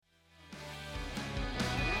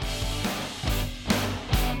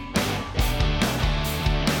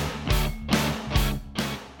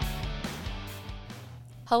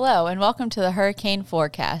Hello, and welcome to the Hurricane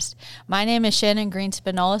Forecast. My name is Shannon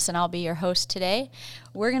Greene-Spanolios, and I'll be your host today.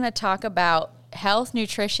 We're going to talk about health,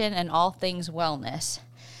 nutrition, and all things wellness.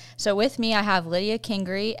 So with me, I have Lydia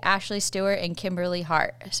Kingery, Ashley Stewart, and Kimberly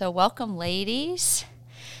Hart. So welcome, ladies.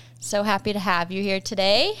 So happy to have you here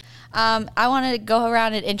today. I want to go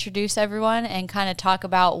around and introduce everyone and kind of talk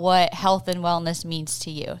about what health and wellness means to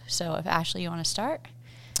you. So if Ashley, you want to start?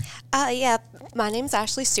 My name's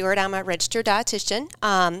Ashley Stewart. I'm a registered dietitian.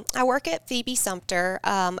 I work at Phoebe Sumter.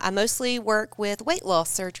 I mostly work with weight loss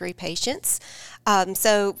surgery patients.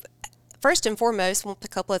 So first and foremost, a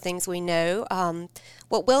couple of things we know.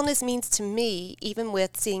 What wellness means to me, even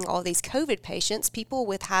with seeing all these COVID patients, people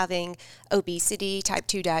with having obesity, type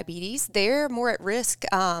 2 diabetes, they're more at risk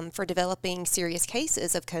for developing serious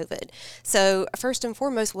cases of COVID. So first and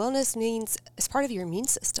foremost, wellness means it's part of your immune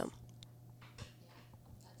system.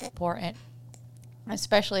 Important,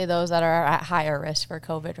 especially those that are at higher risk for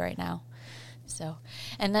COVID right now. So,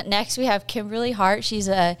 and then next we have Kimberly Hart. She's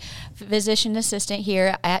a physician assistant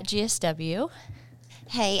here at GSW.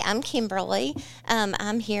 Hey, I'm Kimberly.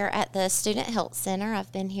 I'm here at the Student Health Center.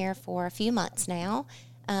 I've been here for a few months now.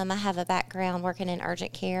 I have a background working in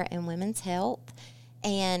urgent care and women's health.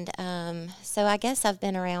 And so I guess I've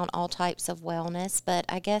been around all types of wellness, but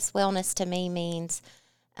I guess wellness to me means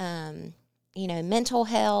mental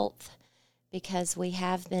health, because we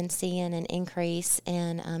have been seeing an increase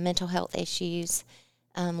in mental health issues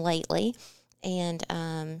lately, and,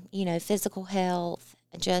 physical health,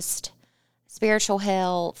 just spiritual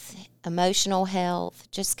health, emotional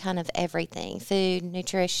health, just kind of everything, food,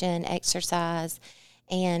 nutrition, exercise,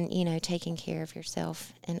 and, taking care of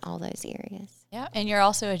yourself in all those areas. Yeah, and you're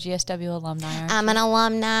also a GSW alumni, aren't you? I'm an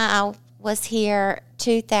alumni. I was here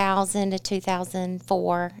 2000 to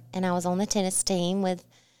 2004, and I was on the tennis team with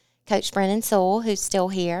Coach Brennan Sewell, who's still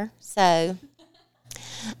here. So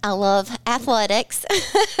I love athletics.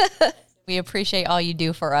 We appreciate all you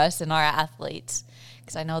do for us and our athletes,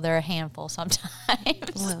 because I know they're a handful sometimes.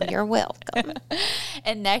 Well, you're welcome.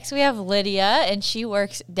 And next we have Lydia, and she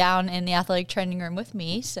works down in the athletic training room with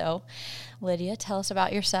me. So Lydia, tell us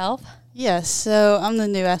about yourself. Yes, so I'm the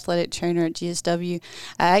new athletic trainer at GSW.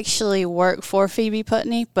 I actually work for Phoebe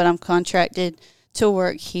Putney, but I'm contracted to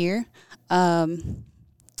work here. And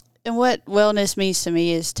what wellness means to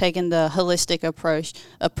me is taking the holistic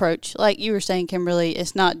approach. Like you were saying, Kimberly,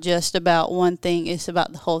 it's not just about one thing, it's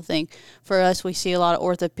about the whole thing. For us, we see a lot of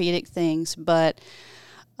orthopedic things, but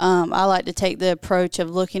I like to take the approach of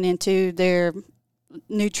looking into their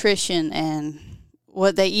nutrition and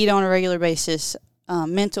what they eat on a regular basis,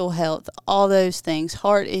 mental health, all those things,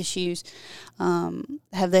 heart issues,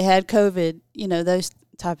 have they had COVID, those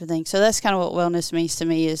type of things. So that's kind of what wellness means to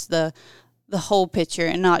me, is the whole picture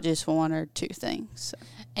and not just one or two things. So.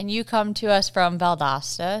 And you come to us from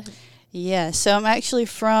Valdosta. Yeah, so I'm actually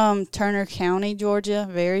from Turner County, Georgia,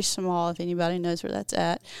 very small, if anybody knows where that's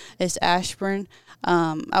at. It's Ashburn.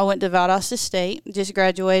 I went to Valdosta State, just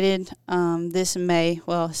graduated this May.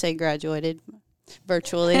 Well, I say graduated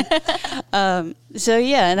virtually. And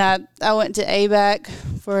I went to ABAC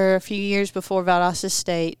for a few years before Valdosta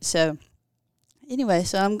State. So anyway,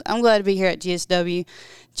 so I'm glad to be here at GSW,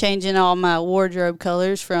 changing all my wardrobe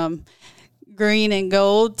colors from green and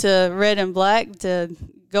gold to red and black to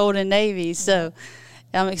gold and navy. So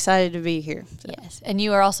I'm excited to be here. So. Yes, and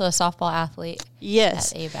you are also a softball athlete.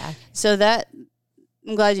 Yes, at ABAC. So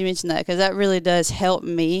I'm glad you mentioned that, because that really does help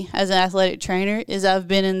me as an athletic trainer, is I've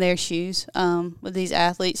been in their shoes with these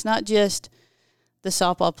athletes, not just the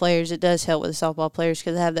softball players. It does help with the softball players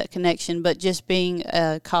because I have that connection, but just being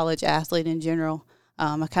a college athlete in general,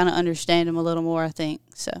 I kind of understand them a little more, I think.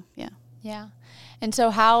 So, yeah. Yeah. And so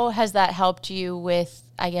how has that helped you with,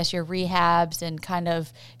 I guess, your rehabs and kind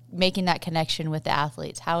of making that connection with the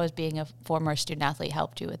athletes? How has being a former student athlete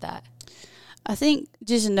helped you with that? I think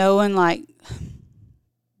just knowing,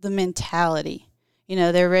 the mentality,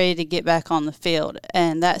 they're ready to get back on the field.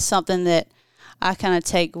 And that's something that I kind of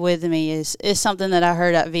take with me is something that I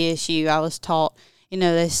heard at VSU. I was taught,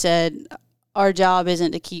 they said our job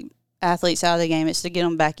isn't to keep athletes out of the game, it's to get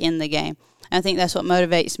them back in the game. And I think that's what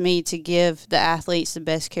motivates me to give the athletes the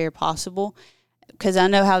best care possible, because I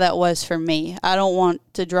know how that was for me. I don't want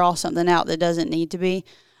to draw something out that doesn't need to be.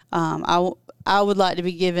 I would like to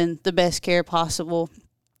be given the best care possible.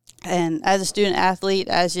 And as a student athlete,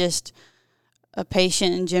 as just a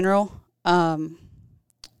patient in general. That's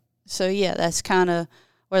kind of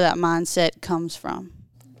where that mindset comes from,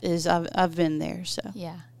 is I've been there. So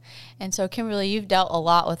yeah. And so, Kimberly, you've dealt a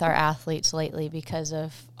lot with our athletes lately because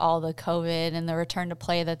of all the COVID and the return to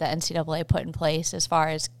play that the NCAA put in place, as far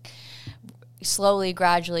as slowly,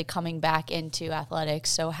 gradually coming back into athletics.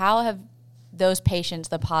 So how have those patients,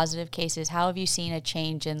 the positive cases, how have you seen a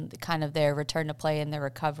change in kind of their return to play and their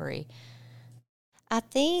recovery? I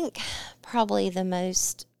think probably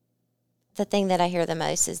the thing that I hear the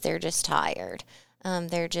most is they're just tired.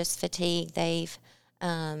 They're just fatigued. They've,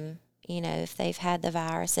 if they've had the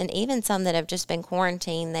virus, and even some that have just been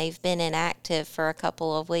quarantined, they've been inactive for a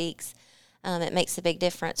couple of weeks. It makes a big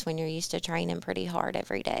difference when you're used to training pretty hard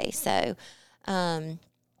every day. So I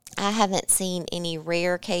haven't seen any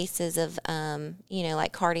rare cases of,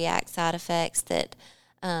 like cardiac side effects that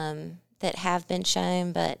have been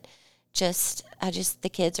shown, but the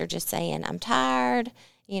kids are just saying, I'm tired,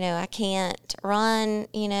 I can't run,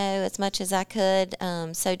 as much as I could.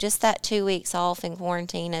 So just that 2 weeks off in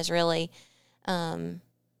quarantine has really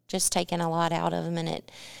just taken a lot out of them, and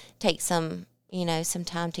it takes some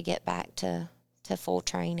time to get back to full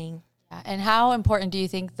training. And how important do you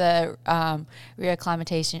think the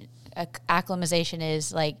reacclimatization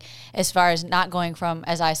is, like, as far as not going from,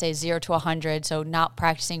 as I say, 0 to 100, so not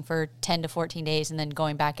practicing for 10 to 14 days and then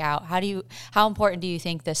going back out? How important do you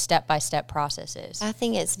think the step-by-step process is? I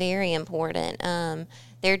think it's very important.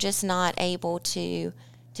 They're just not able to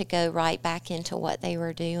go right back into what they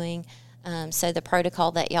were doing. So the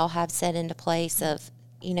protocol that y'all have set into place of,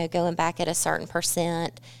 going back at a certain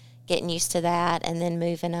percent, getting used to that, and then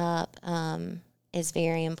moving up is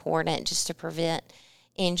very important just to prevent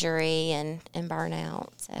injury and burnout.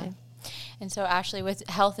 And so, Ashley, with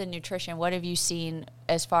health and nutrition, what have you seen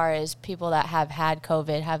as far as people that have had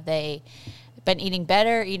COVID? Have they been eating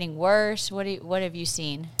better, eating worse? What have you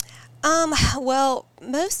seen? Well,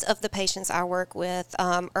 most of the patients I work with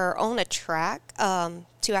are on a track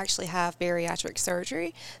to actually have bariatric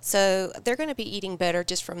surgery. So they're going to be eating better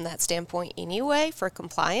just from that standpoint anyway for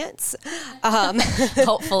compliance.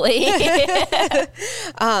 Hopefully.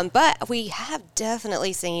 But we have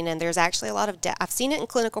definitely seen, and there's actually a lot of I've seen it in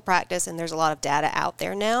clinical practice, and there's a lot of data out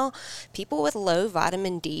there now. People with low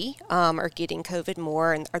vitamin D are getting COVID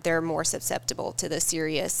more, and they're more susceptible to the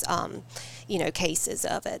serious cases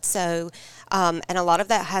of it. So, and a lot of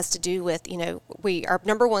that has to do with, our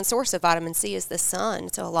number one source of vitamin C is the sun.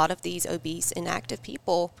 So a lot of these obese, inactive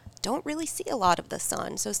people don't really see a lot of the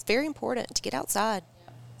sun. So it's very important to get outside.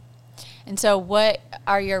 And so what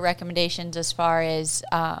are your recommendations as far as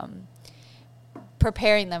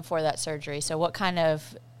preparing them for that surgery? So what kind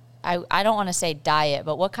of, I don't want to say diet,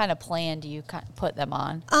 but what kind of plan do you put them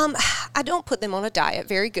on? I don't put them on a diet.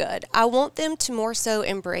 Very good. I want them to more so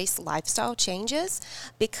embrace lifestyle changes,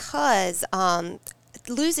 because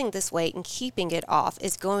losing this weight and keeping it off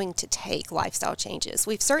is going to take lifestyle changes.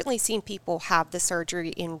 We've certainly seen people have the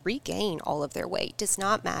surgery and regain all of their weight. It's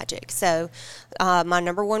not magic. So my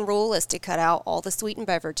number one rule is to cut out all the sweetened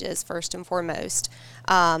beverages first and foremost.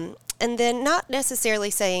 And then not necessarily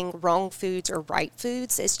saying wrong foods or right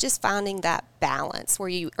foods. It's just finding that balance where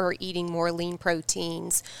you are eating more lean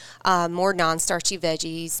proteins, more non-starchy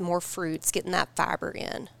veggies, more fruits, getting that fiber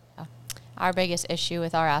in. Our biggest issue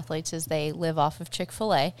with our athletes is they live off of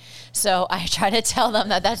Chick-fil-A. So I try to tell them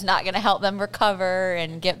that that's not going to help them recover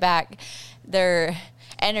and get back their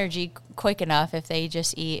energy quick enough if they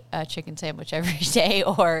just eat a chicken sandwich every day,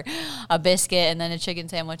 or a biscuit and then a chicken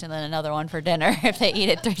sandwich and then another one for dinner if they eat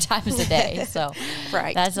it 3 times a day. So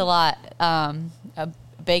right. That's a lot. A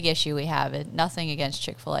big issue we have. Nothing against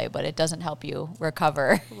Chick-fil-A, but it doesn't help you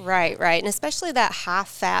recover. Right. And especially that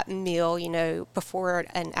high-fat meal, before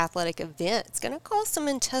an athletic event, it's going to cause some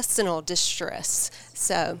intestinal distress.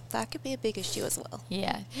 So that could be a big issue as well.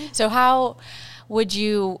 Yeah. So how would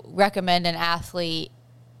you recommend an athlete,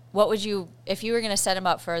 if you were going to set them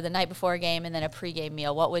up for the night before a game and then a pregame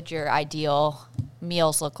meal, what would your ideal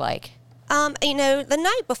meals look like? The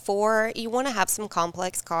night before, you want to have some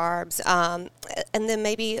complex carbs, and then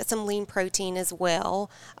maybe some lean protein as well.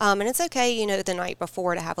 And it's okay, the night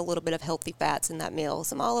before to have a little bit of healthy fats in that meal,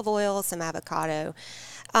 some olive oil, some avocado.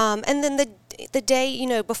 And then the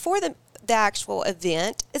day, before the actual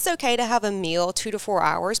event, it's okay to have a meal 2 to 4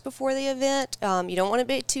 hours before the event. You don't want to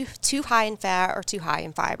be too high in fat or too high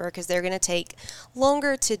in fiber, because they're going to take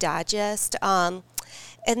longer to digest.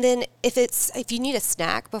 And then if you need a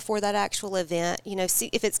snack before that actual event,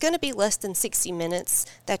 if it's going to be less than 60 minutes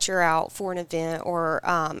that you're out for an event or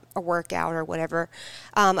a workout or whatever,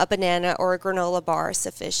 a banana or a granola bar is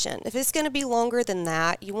sufficient. If it's going to be longer than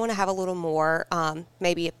that, you want to have a little more,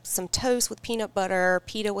 maybe some toast with peanut butter,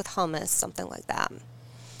 pita with hummus, something like that.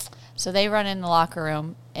 So they run in the locker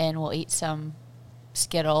room and will eat some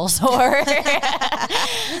Skittles or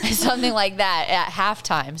something like that at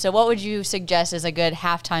halftime. So what would you suggest is a good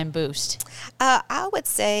halftime boost? I would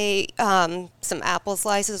say some apple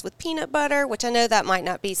slices with peanut butter, which I know that might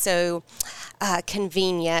not be so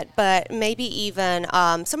convenient, but maybe even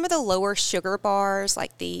some of the lower sugar bars,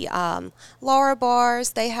 like the Laura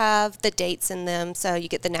bars. They have the dates in them, so you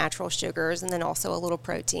get the natural sugars and then also a little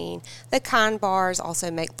protein. The Kind bars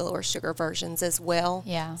also make the lower sugar versions as well.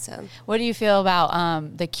 Yeah. So, what do you feel about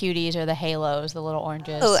the cuties or the halos, the little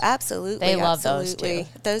oranges? oh, absolutely. They love absolutely.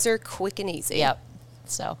 those too. Those are quick and easy. Yep.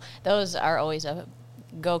 So those are always a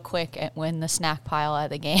go quick and win the snack pile at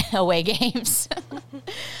the away games.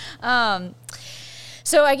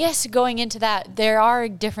 So I guess going into that, there are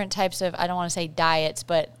different types of, I don't want to say diets,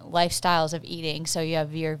 but lifestyles of eating. So you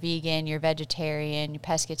have your vegan, your vegetarian, your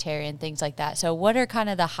pescatarian, things like that. So what are kind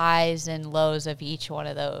of the highs and lows of each one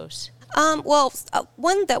of those?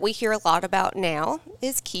 One that we hear a lot about now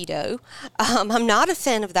is keto. I'm not a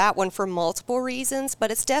fan of that one for multiple reasons,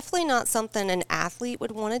 but it's definitely not something an athlete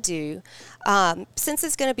would want to do. Since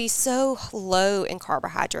it's going to be so low in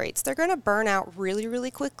carbohydrates, they're going to burn out really,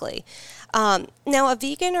 really quickly. Now, a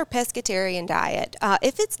vegan or pescatarian diet,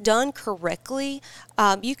 if it's done correctly,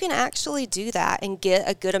 you can actually do that and get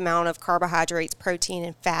a good amount of carbohydrates, protein,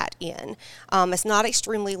 and fat in. It's not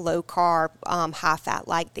extremely low carb, high fat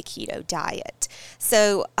like the keto diet.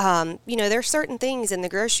 So, there are certain things in the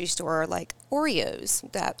grocery store like Oreos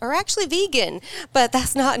that are actually vegan, but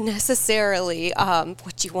that's not necessarily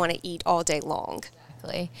what you want to eat all day long.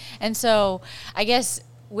 Exactly. And so I guess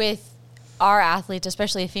with our athletes,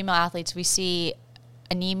 especially female athletes, we see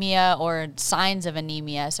anemia or signs of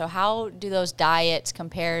anemia. So how do those diets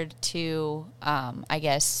compared to,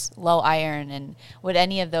 low iron, and would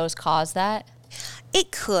any of those cause that?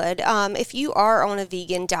 It could. If you are on a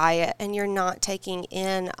vegan diet and you're not taking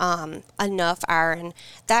in enough iron,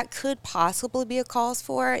 that could possibly be a cause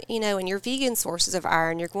for it. In your vegan sources of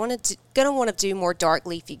iron, you're going to want to do more dark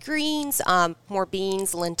leafy greens, more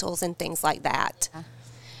beans, lentils, and things like that.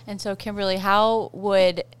 And so, Kimberly, how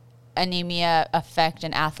would anemia affect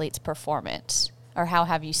an athlete's performance? Or how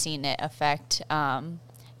have you seen it affect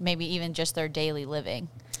maybe even just their daily living?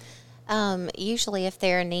 Usually if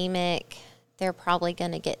they're anemic, they're probably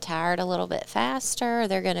going to get tired a little bit faster.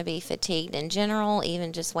 They're going to be fatigued in general,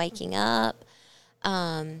 even just waking up.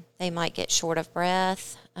 They might get short of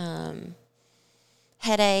breath.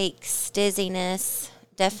 Headaches, dizziness,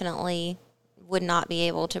 definitely would not be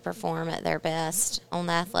able to perform at their best on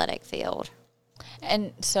the athletic field.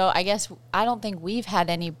 And so I guess I don't think we've had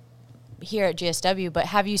any here at GSW, but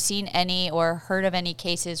have you seen any or heard of any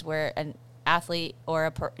cases where an athlete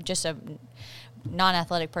or just a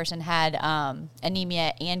non-athletic person had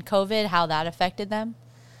anemia and COVID, how that affected them?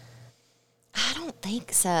 I don't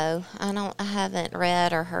think so. I haven't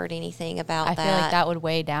read or heard anything about that. I feel like that would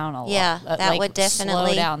weigh down a lot. Yeah, that would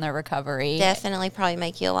definitely slow down their recovery. Definitely probably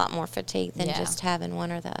make you a lot more fatigued than just having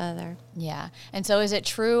one or the other. Yeah. And so is it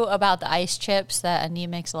true about the ice chips that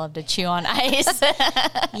anemics love to chew on ice?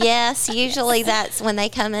 Yes, usually that's when they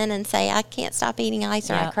come in and say, I can't stop eating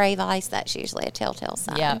ice or I crave ice. That's usually a telltale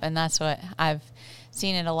sign. Yeah, and that's what I've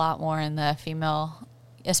seen it a lot more in the female,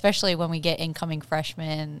 especially when we get incoming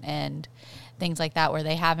freshmen and things like that, where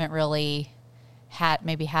they haven't really had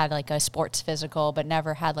like a sports physical, but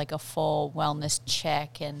never had like a full wellness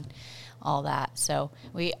check and all that. So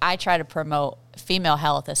I try to promote female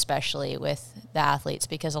health, especially with the athletes,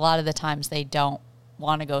 because a lot of the times they don't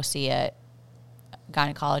want to go see a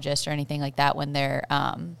gynecologist or anything like that when they're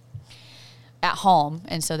at home,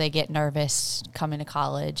 and so they get nervous coming to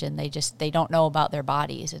college, and they don't know about their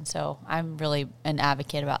bodies. And so I'm really an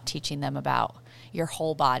advocate about teaching them about your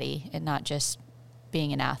whole body and not just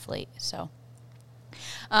being an athlete. So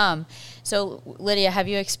Lydia, have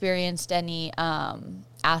you experienced any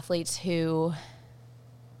athletes who,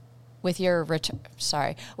 their return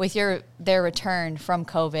from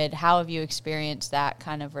COVID, how have you experienced that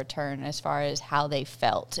kind of return as far as how they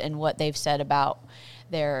felt and what they've said about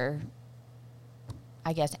their,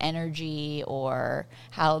 I guess, energy, or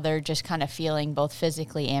how they're just kind of feeling both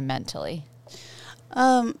physically and mentally?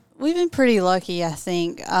 We've been pretty lucky, I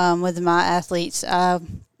think, with my athletes. I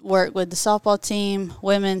work with the softball team,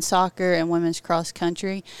 women's soccer, and women's cross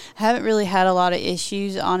country. I haven't really had a lot of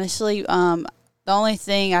issues, honestly. The only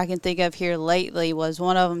thing I can think of here lately was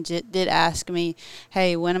one of them did ask me,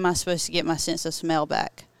 hey, when am I supposed to get my sense of smell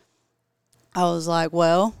back? I was like,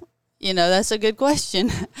 well, that's a good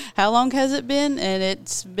question. How long has it been? And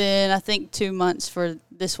it's been, I think, 2 months for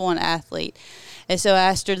this one athlete. And so I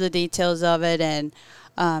asked her the details of it, and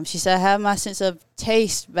she said, I have my sense of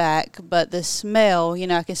taste back, but the smell,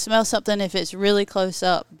 I can smell something if it's really close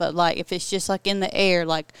up, but like if it's just like in the air,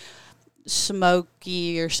 like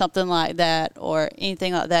smoky or something like that, or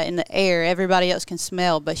anything like that in the air, everybody else can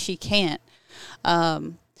smell, but she can't.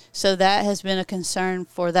 So that has been a concern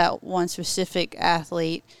for that one specific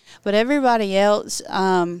athlete. But everybody else,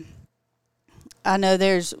 I know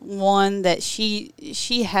there's one that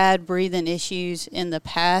she had breathing issues in the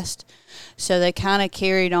past, so they kind of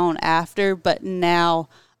carried on after. But now,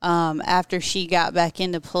 after she got back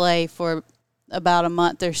into play for about a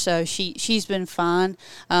month or so, she's been fine.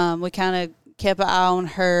 We kind of kept an eye on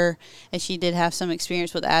her, and she did have some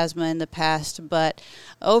experience with asthma in the past. But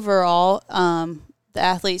overall, the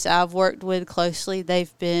athletes I've worked with closely,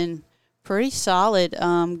 they've been pretty solid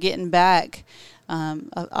getting back.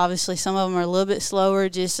 Obviously, some of them are a little bit slower,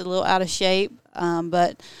 just a little out of shape.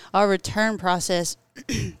 But our return process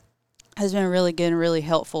has been really good and really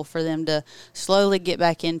helpful for them to slowly get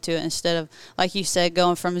back into it instead of, like you said,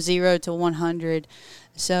 going from 0 to 100.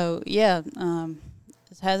 So, yeah,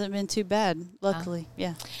 it hasn't been too bad, luckily.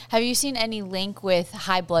 Yeah. Have you seen any link with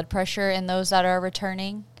high blood pressure in those that are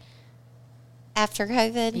returning? After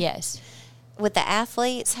COVID? Yes. With the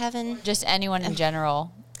athletes having? Just anyone in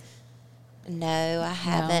general. No, I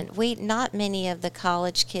haven't. Not many of the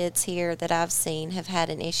college kids here that I've seen have had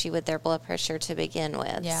an issue with their blood pressure to begin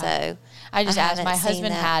with. Yeah. So I just asked. My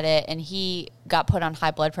husband that. had it, and he got put on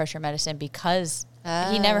high blood pressure medicine because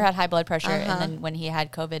he never had high blood pressure. And then when he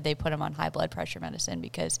had COVID, they put him on high blood pressure medicine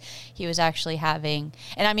because he was actually having,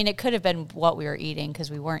 and I mean, it could have been what we were eating because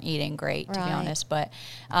we weren't eating great, to be honest. But,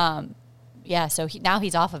 yeah, so now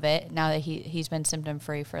he's off of it now that he's been symptom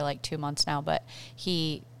free for like 2 months now, but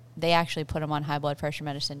they actually put him on high blood pressure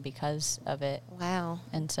medicine because of it. Wow.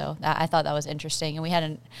 And so I thought that was interesting. And we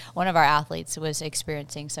had one of our athletes was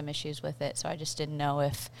experiencing some issues with it, so I just didn't know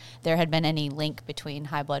if there had been any link between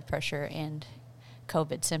high blood pressure and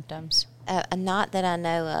COVID symptoms. Not that I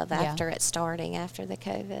know of after it starting, after the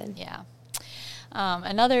COVID. Yeah.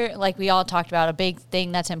 Another, like we all talked about, a big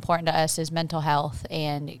thing that's important to us is mental health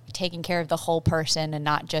and taking care of the whole person and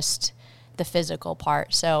not just the physical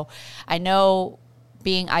part. So I know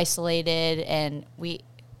being isolated and we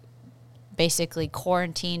basically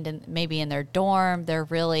quarantined and maybe in their dorm, they're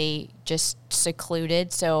really just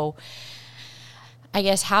secluded. So I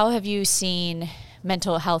guess, how have you seen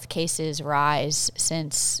mental health cases rise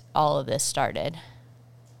since all of this started?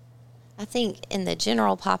 I think in the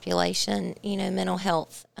general population, mental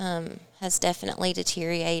health has definitely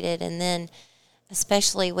deteriorated. And then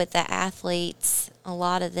especially with the athletes, a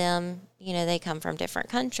lot of them, they come from different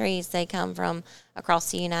countries. They come from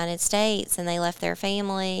across the United States, and they left their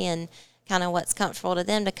family and kind of what's comfortable to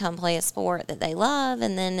them to come play a sport that they love.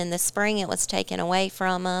 And then in the spring, it was taken away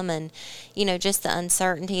from them. And, just the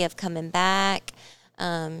uncertainty of coming back,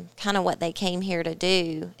 kind of what they came here to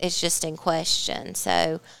do is just in question.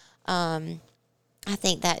 So, I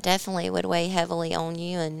think that definitely would weigh heavily on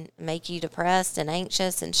you and make you depressed and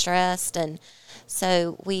anxious and stressed. And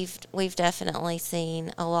so we've definitely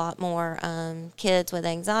seen a lot more kids with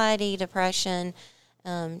anxiety, depression,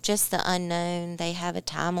 just the unknown. They have a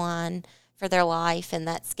timeline for their life, and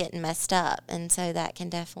that's getting messed up. And so that can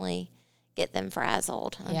definitely get them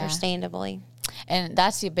frazzled, understandably. And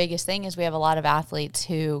that's the biggest thing is we have a lot of athletes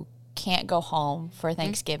who can't go home for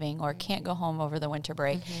Thanksgiving or can't go home over the winter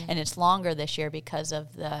break. And it's longer this year because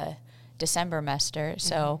of the December semester,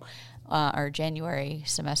 so or January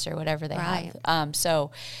semester, whatever they have.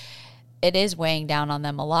 So it is weighing down on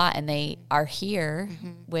them a lot, and they are here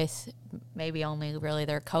with maybe only really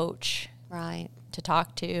their coach to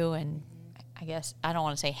talk to, and I guess I don't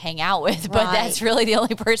want to say hang out with, but that's really the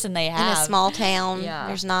only person they have. In a small town,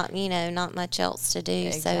 there's not much else to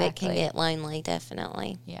do, so it can get lonely,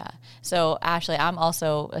 definitely. Yeah. So, Ashley, I'm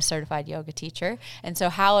also a certified yoga teacher, and so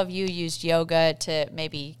how have you used yoga to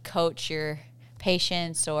maybe coach your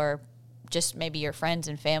patients or just maybe your friends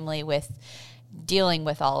and family with dealing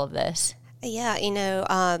with all of this? Yeah,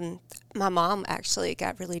 my mom actually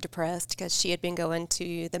got really depressed because she had been going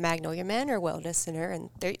to the Magnolia Manor Wellness Center, and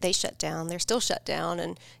they shut down. They're still shut down.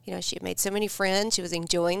 And, she had made so many friends. She was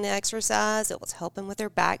enjoying the exercise. It was helping with her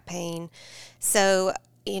back pain. So,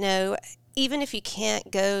 even if you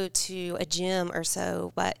can't go to a gym or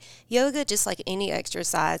so, but yoga, just like any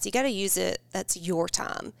exercise, you got to use it. That's your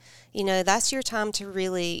time. that's your time to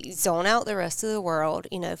really zone out the rest of the world,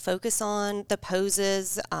 focus on the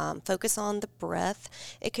poses, focus on the breath.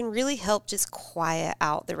 It can really help just quiet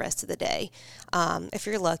out the rest of the day. If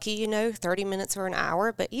you're lucky, 30 minutes or an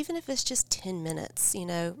hour, but even if it's just 10 minutes,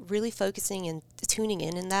 really focusing and tuning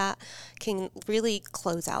in that can really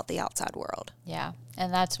close out the outside world. Yeah,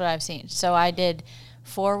 and that's what I've seen. So I did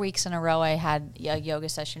 4 weeks in a row. I had a yoga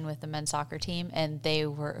session with the men's soccer team, and they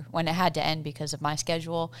were, when it had to end because of my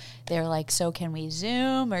schedule, they were like, so can we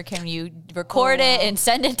Zoom or can you record it and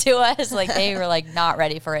send it to us? Like, they were like not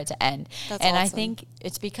ready for it to end. That's and awesome. I think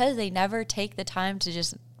it's because they never take the time to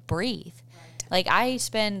just breathe. Like, I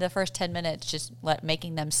spend the first 10 minutes just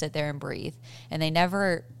making them sit there and breathe, and they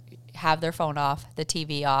never have their phone off, the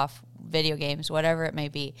TV off, video games, whatever it may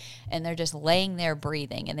be, and they're just laying there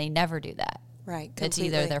breathing, and they never do that. Right, completely. It's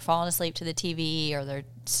either they're falling asleep to the TV or they're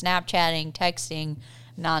Snapchatting, texting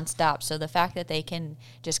nonstop. So the fact that they can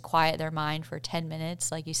just quiet their mind for 10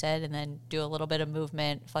 minutes, like you said, and then do a little bit of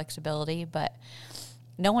movement, flexibility, but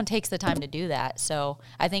no one takes the time to do that. So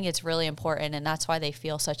I think it's really important, and that's why they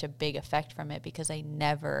feel such a big effect from it, because they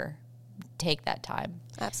never take that time.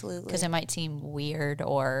 Absolutely. Because it might seem weird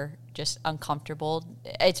or just uncomfortable.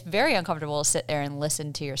 It's very uncomfortable to sit there and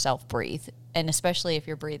listen to yourself breathe, and especially if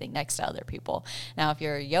you're breathing next to other people. Now, if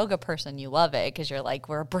you're a yoga person, you love it because you're like,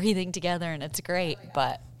 we're breathing together and it's great,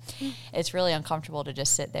 but it's really uncomfortable to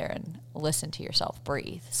just sit there and listen to yourself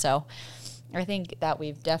breathe. So I think that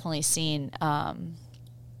we've definitely seen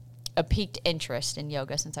a piqued interest in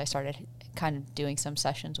yoga since I started kind of doing some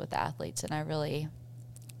sessions with athletes, and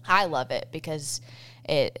I love it because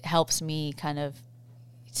it helps me kind of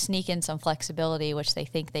sneak in some flexibility, which they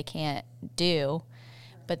think they can't do,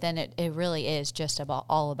 but then it really is just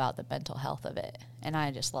all about the mental health of it, and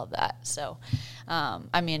I just love that. So,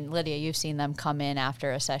 Lydia, you've seen them come in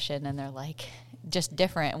after a session, and they're like just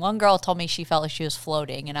different. One girl told me she felt like she was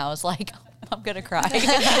floating, and I was like, I'm going to cry.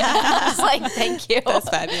 I was like, thank you. That's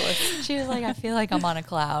fabulous. She was like, I feel like I'm on a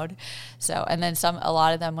cloud. So, and then a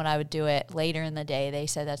lot of them, when I would do it later in the day, they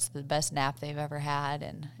said that's the best nap they've ever had.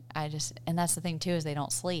 And and that's the thing too, is they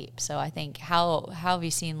don't sleep. So I think, how have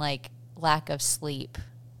you seen like lack of sleep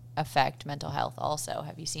affect mental health also?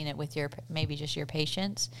 Have you seen it with maybe just your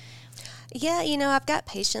patients? Yeah, I've got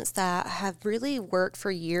patients that have really worked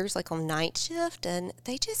for years, like on night shift, and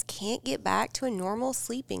they just can't get back to a normal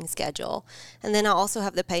sleeping schedule. And then I also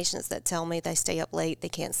have the patients that tell me they stay up late, they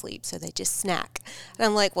can't sleep, so they just snack. And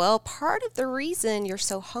I'm like, well, part of the reason you're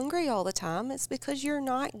so hungry all the time is because you're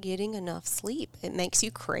not getting enough sleep. It makes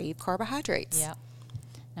you crave carbohydrates. Yeah.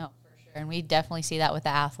 No, for sure. And we definitely see that with the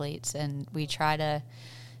athletes, and we try to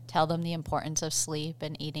tell them the importance of sleep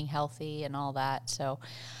and eating healthy and all that. So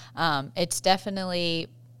it's definitely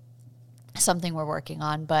something we're working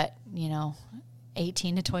on, but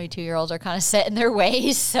 18 to 22-year-olds are kind of set in their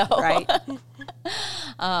ways. So, right.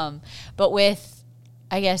 But with,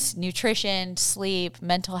 I guess, nutrition, sleep,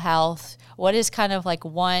 mental health, what is kind of like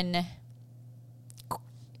one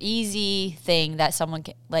easy thing that someone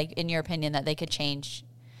can, like, in your opinion, that they could change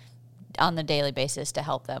on the daily basis to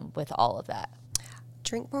help them with all of that?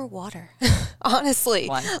 Drink more water. Honestly,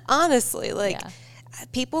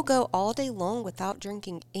 people go all day long without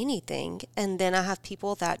drinking anything, and then I have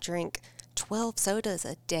people that drink 12 sodas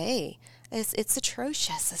a day. It's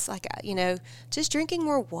atrocious. It's like, just drinking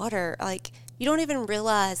more water. Like, you don't even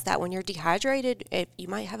realize that when you're dehydrated, you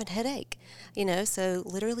might have a headache, so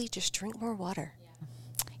literally just drink more water.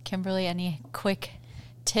 Yeah. Kimberly, any quick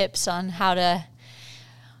tips on how to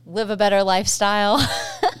live a better lifestyle?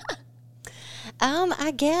 I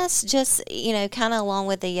guess just, kind of along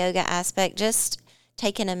with the yoga aspect, just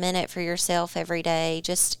taking a minute for yourself every day.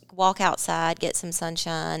 Just walk outside, get some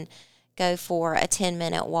sunshine, go for a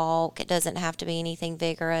 10-minute walk. It doesn't have to be anything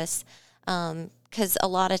vigorous, because a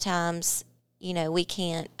lot of times, we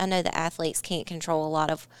can't, I know the athletes can't control a lot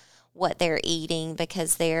of what they're eating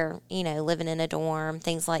because they're, living in a dorm,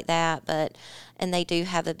 things like that. And they do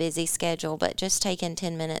have a busy schedule, but just taking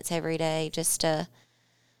 10 minutes every day just to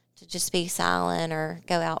just be silent or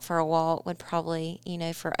go out for a walk would probably,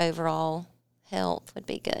 for overall health would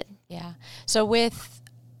be good. Yeah. So with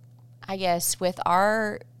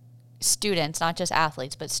our students, not just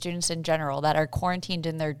athletes, but students in general that are quarantined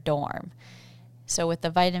in their dorm, so with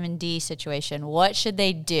the vitamin D situation, what should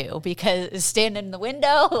they do? Because stand in the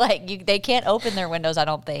window, they can't open their windows, I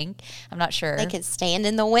don't think. I'm not sure. They could stand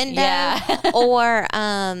in the window. Yeah. Or,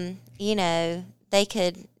 they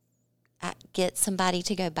could get somebody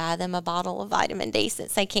to go buy them a bottle of vitamin D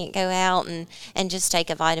since they can't go out, and just take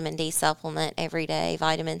a vitamin D supplement every day,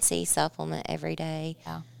 vitamin C supplement every day.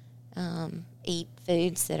 Yeah. Eat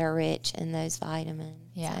foods that are rich in those vitamins.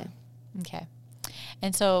 Yeah. So. Okay.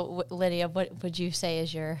 And so, Lydia, what would you say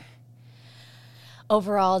is your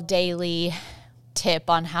overall daily tip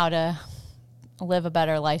on how to live a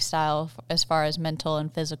better lifestyle as far as mental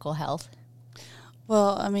and physical health?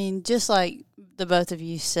 Well, I mean, just like the both of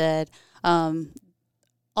you said,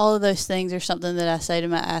 all of those things are something that I say to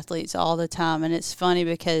my athletes all the time. And it's funny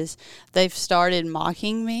because they've started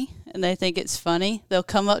mocking me and they think it's funny. They'll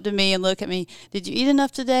come up to me and look at me. Did you eat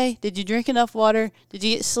enough today? Did you drink enough water? Did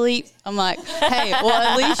you get sleep? I'm like, hey, well,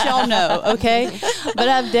 at least y'all know, okay? But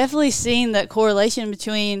I've definitely seen that correlation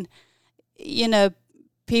between,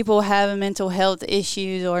 people having mental health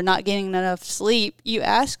issues or not getting enough sleep. You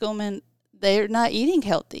ask them and they're not eating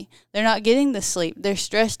healthy. They're not getting the sleep. They're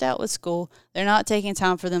stressed out with school. They're not taking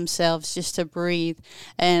time for themselves just to breathe.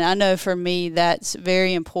 And I know for me, that's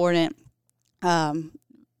very important.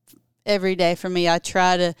 Every day for me, I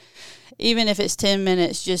try to, even if it's 10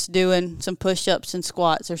 minutes, just doing some push-ups and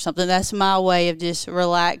squats or something. That's my way of just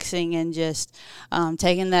relaxing and just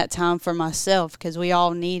taking that time for myself, because we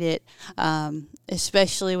all need it,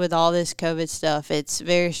 especially with all this COVID stuff. It's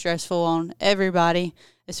very stressful on everybody,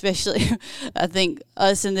 especially I think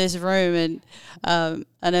us in this room. And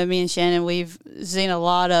I know me and Shannon, we've seen a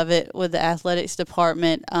lot of it with the athletics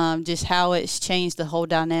department, just how it's changed the whole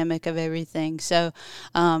dynamic of everything. So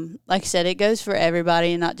like I said, it goes for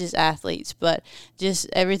everybody and not just athletes, but just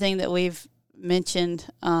everything that we've mentioned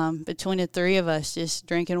between the three of us, just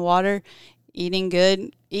drinking water, eating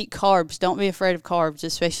good, eat carbs. Don't be afraid of carbs,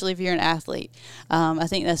 especially if you're an athlete. I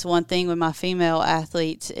think that's one thing with my female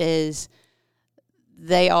athletes is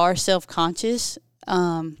they are self-conscious.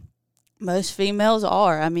 Most females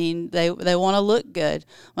are. I mean, they want to look good.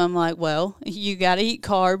 I'm like, well, you got to eat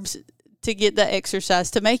carbs to get the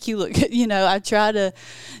exercise to make you look good. I try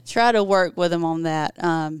to work with them on that.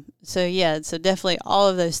 So definitely all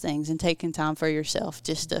of those things and taking time for yourself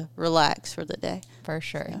just to relax for the day. For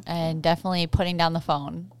sure. Yeah. And definitely putting down the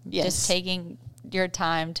phone. Yes. Just taking your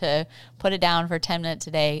time to put it down for 10 minutes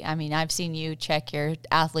a day. I mean, I've seen you check your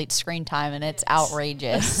athlete's screen time and it's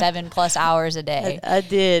outrageous. 7+ hours a day. I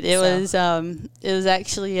did. It was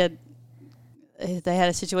actually they had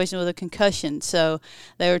a situation with a concussion, so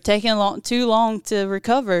they were taking too long to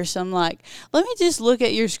recover. So I'm like, let me just look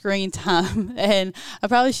at your screen time. And I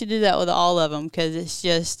probably should do that with all of them, because it's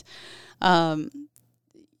just, all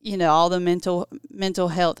the mental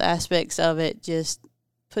health aspects of it. Just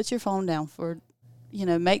put your phone down for,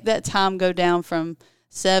 make that time go down from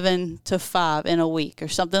 7 to 5 in a week or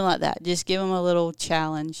something like that. Just give them a little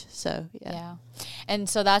challenge. So, yeah. And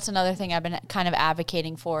so that's another thing I've been kind of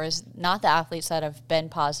advocating for, is not the athletes that have been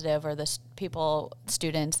positive or the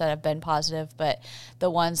students that have been positive, but the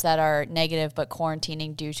ones that are negative but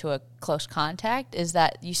quarantining due to a close contact, is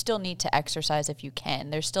that you still need to exercise if you can.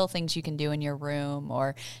 There's still things you can do in your room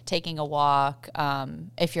or taking a walk,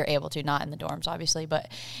 if you're able to, not in the dorms obviously,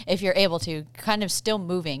 but if you're able to, kind of still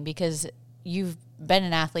moving, because you've been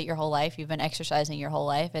an athlete your whole life, you've been exercising your whole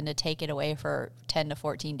life, and to take it away for 10 to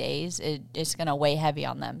 14 days, it's going to weigh heavy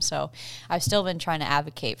on them. So I've still been trying to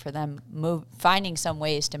advocate for them finding some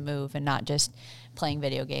ways to move and not just playing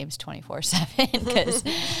video games 24/7, because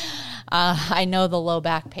I know the low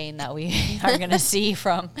back pain that we are going to see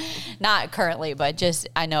from, not currently, but just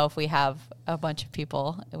I know if we have a bunch of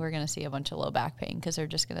people, we're going to see a bunch of low back pain because they're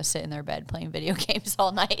just going to sit in their bed playing video games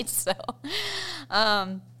all night. So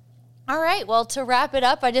all right. Well, to wrap it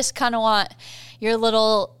up, I just kind of want a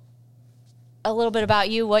little bit about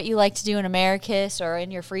you, what you like to do in Americus or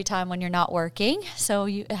in your free time when you're not working. So,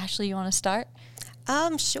 Ashley, you want to start?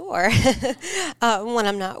 Sure. When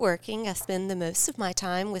I'm not working, I spend the most of my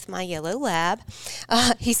time with my yellow lab.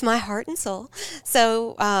 He's my heart and soul.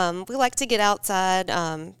 So we like to get outside.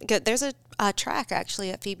 There's a track actually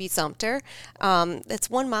at Phoebe Sumter. It's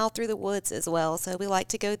 1 mile through the woods as well. So we like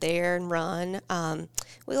to go there and run.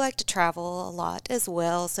 We like to travel a lot as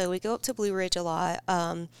well. So we go up to Blue Ridge a lot,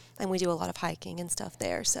 and we do a lot of hiking and stuff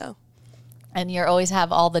there. So. And you always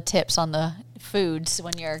have all the tips on the foods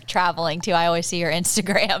when you're traveling too. I always see your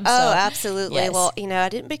Instagram. Oh, absolutely. Yes. Well, I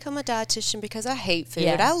didn't become a dietitian because I hate food.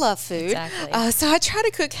 Yeah, I love food. Exactly. So I try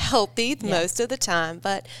to cook healthy most of the time,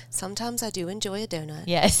 but sometimes I do enjoy a donut.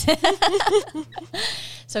 Yes.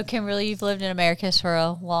 So, Kimberly, you've lived in Americus for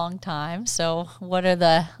a long time. So what are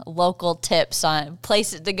the local tips on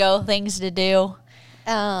places to go, things to do?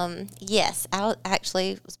 Yes, I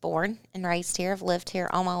actually was born and raised here. I've lived here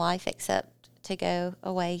all my life except to go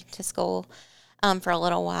away to school for a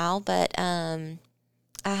little while. But I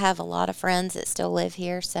have a lot of friends that still live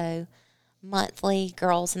here, so monthly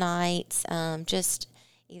girls' nights, just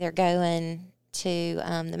either going to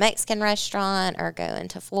the Mexican restaurant or going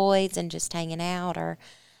to Floyd's and just hanging out, or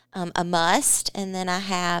a must. And then I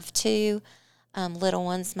have two little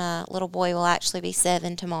ones. My little boy will actually be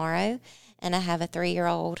 7 tomorrow, and I have a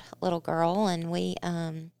 3-year-old little girl, and we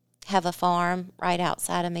have a farm right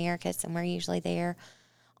outside Americus, and we're usually there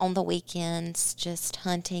on the weekends just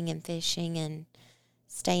hunting and fishing and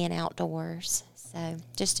staying outdoors. So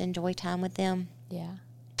just enjoy time with them. Yeah.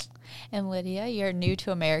 And Lydia, you're new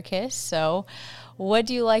to Americus, so what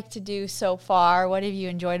do you like to do so far? What have you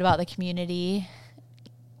enjoyed about the community?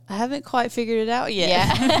 I haven't quite figured it out yet.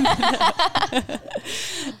 Yeah.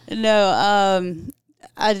 No,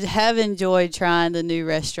 I have enjoyed trying the new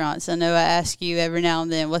restaurants. I know I ask you every now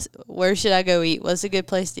and then, where should I go eat? What's a good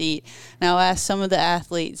place to eat? And I'll ask some of the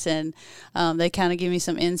athletes, and they kind of give me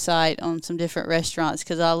some insight on some different restaurants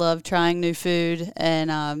because I love trying new food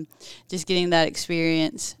and just getting that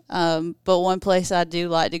experience. But one place I do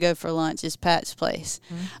like to go for lunch is Pat's Place.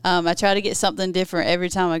 Mm-hmm. I try to get something different every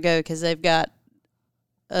time I go because they've got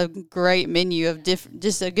a great menu of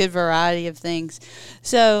just a good variety of things.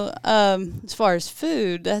 So as far as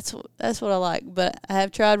food, that's what I like. But I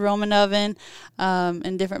have tried Roman Oven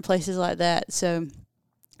and different places like that. So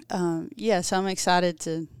so I'm excited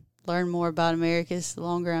to learn more about Americus the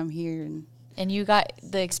longer I'm here. And you got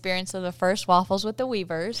the experience of the first waffles with the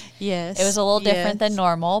Weavers. Yes, it was a little different than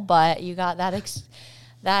normal, but you got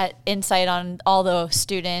that insight on all the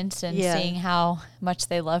students and seeing how much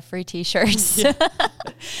they love free T-shirts.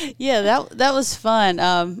 Yeah, that was fun.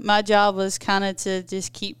 My job was kind of to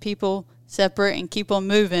just keep people separate and keep them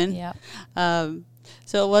moving. Yeah.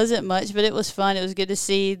 So it wasn't much, but it was fun. It was good to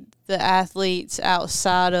see the athletes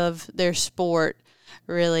outside of their sport,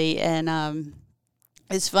 really. And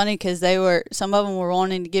it's funny because some of them were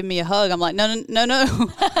wanting to give me a hug. I'm like, no.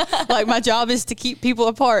 Like, my job is to keep people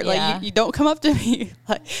apart. Yeah. Like, you don't come up to me.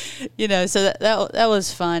 Like, so that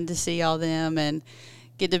was fun to see all them and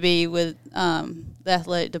get to be with the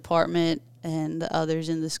athletic department and the others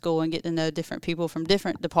in the school and get to know different people from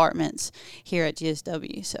different departments here at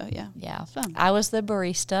GSW. So, Yeah. Fun. I was the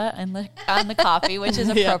barista on the coffee, which is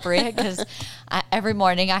appropriate because every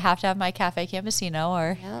morning I have to have my Cafe Campesino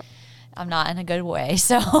or I'm not in a good way.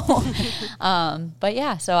 So, but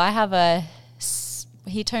yeah, so I have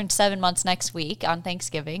he turned 7 months next week on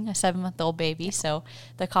Thanksgiving, a 7-month-old baby. So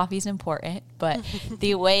the coffee's important, but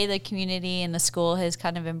the way the community and the school has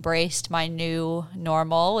kind of embraced my new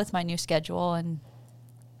normal with my new schedule and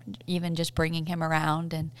even just bringing him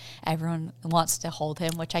around, and everyone wants to hold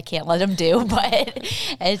him, which I can't let him do, but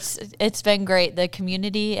it's been great. The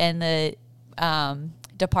community and the,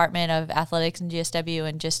 Department of Athletics and GSW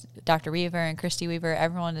and just Dr. Weaver and Christy Weaver,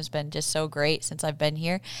 everyone has been just so great since I've been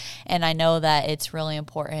here. And I know that it's really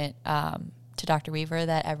important to Dr. Weaver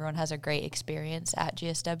that everyone has a great experience at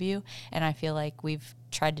GSW. And I feel like we've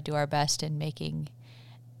tried to do our best in making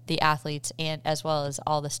the athletes and as well as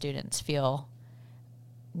all the students feel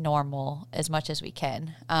normal as much as we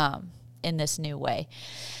can in this new way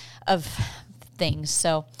of things.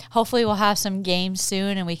 So hopefully we'll have some games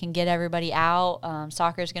soon and we can get everybody out.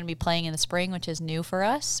 Soccer is going to be playing in the spring, which is new for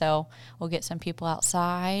us. So we'll get some people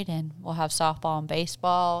outside and we'll have softball and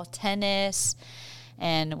baseball, tennis,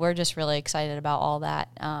 and we're just really excited about all that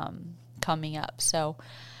coming up. So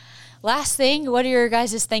last thing, what are your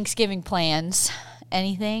guys' Thanksgiving plans?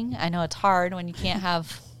 Anything? I know it's hard when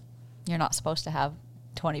you're not supposed to have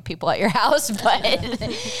 20 people at your house, but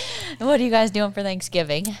what are you guys doing for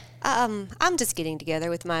Thanksgiving? I'm just getting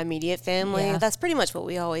together with my immediate family. Yeah. That's pretty much what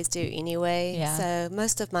we always do anyway. Yeah. So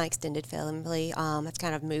most of my extended family have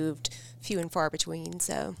kind of moved few and far between.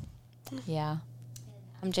 So Yeah.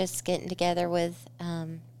 I'm just getting together with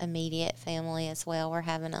immediate family as well. We're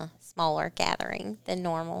having a smaller gathering than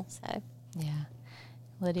normal. So Yeah.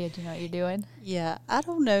 Lydia, do you know what you're doing? Yeah, I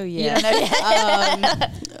don't know yet. You don't know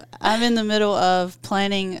yet? I'm in the middle of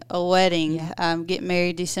planning a wedding. Yeah. I'm getting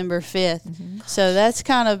married December 5th. So that's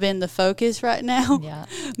kind of been the focus right now. Yeah.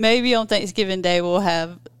 Maybe on Thanksgiving Day we'll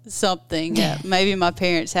have something, maybe my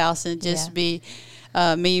parents' house and just be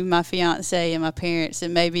me, my fiance, and my parents,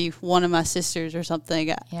 and maybe one of my sisters or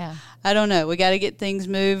something. Yeah. I don't know. We got to get things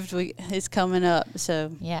moved. It's coming up.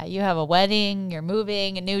 So Yeah, you have a wedding, you're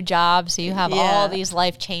moving, a new job, so you have all these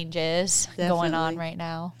life changes going on Definitely. right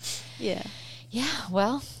now. yeah. Yeah,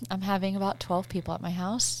 well, I'm having about 12 people at my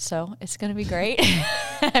house, so it's going to be great.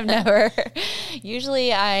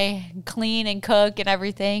 Usually I clean and cook and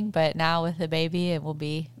everything, but now with the baby, it will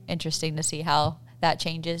be interesting to see how that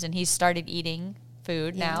changes. And he's started eating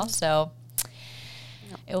food now, so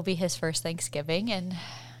it will be his first Thanksgiving and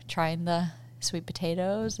trying the sweet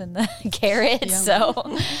potatoes and the carrots. So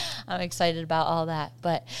I'm excited about all that.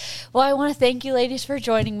 But, well, I want to thank you ladies for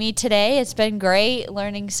joining me today. It's been great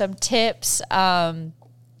learning some tips.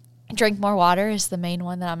 drink more water is the main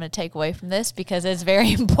one that I'm going to take away from this because it's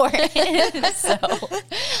very important. So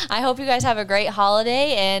I hope you guys have a great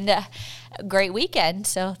holiday and a great weekend.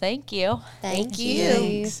 So thank you. Thank you. you.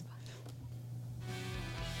 Thanks.